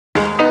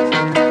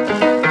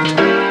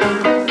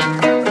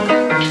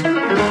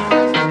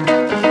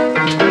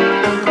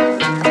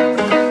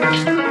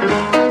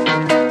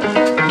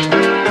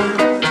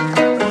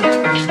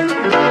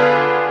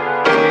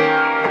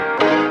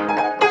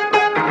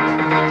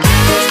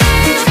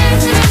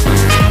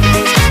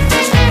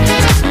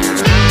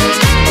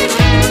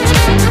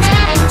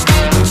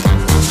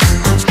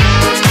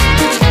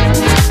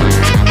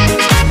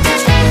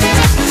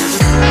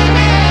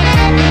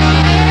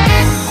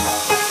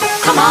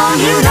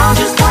know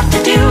just what to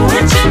do.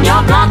 It's in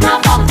your blood, now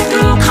follow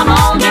through. Come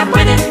on, get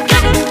with it,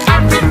 get it,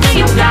 everything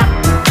you got.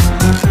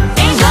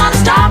 Ain't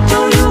gonna stop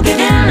till you give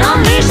in.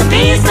 Unleash the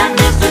beast that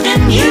lives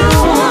within you.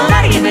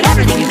 Gotta give it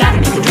everything you got to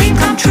make a dream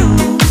come true.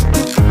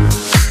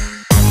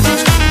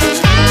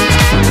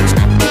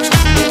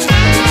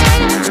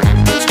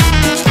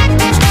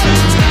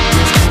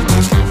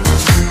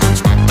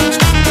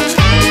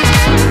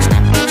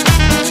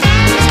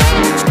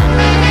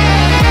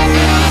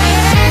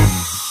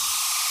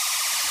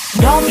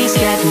 Don't be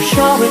scared to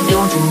show it,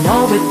 don't you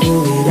know it?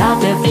 Throw it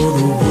out there for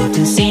the world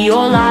to see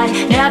your light.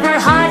 Never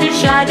hide it,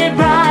 shine it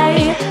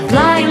bright.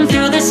 Flying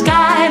through the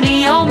sky,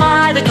 me oh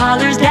my, the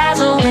colors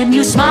dazzle. When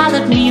you smile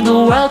at me, the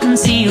world can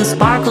see you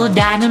sparkle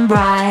diamond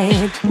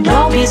bright.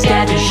 Don't be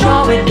scared to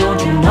show it, don't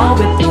you know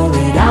it? Throw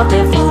it out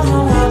there for the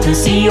world to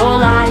see your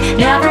light.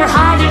 Never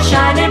hide it,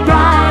 shine it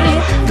bright.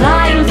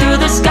 Flying through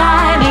the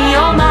sky, me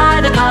oh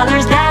my, the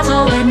colors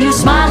dazzle. When you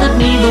smile at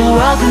me, the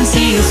world can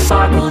see you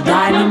sparkle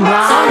diamond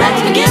bright. So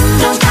let's begin,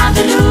 no time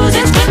to lose.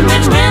 It's win,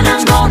 win, win.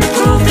 I'm gonna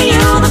prove to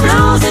you the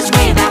blues is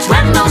way back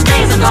when those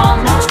days are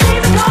gone.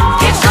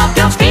 Kick up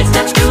your feet,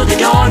 step through the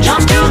door,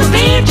 jump to the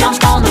beat,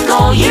 jump on the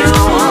floor. You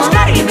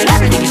gotta give it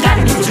everything, you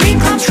gotta make a dream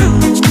come true.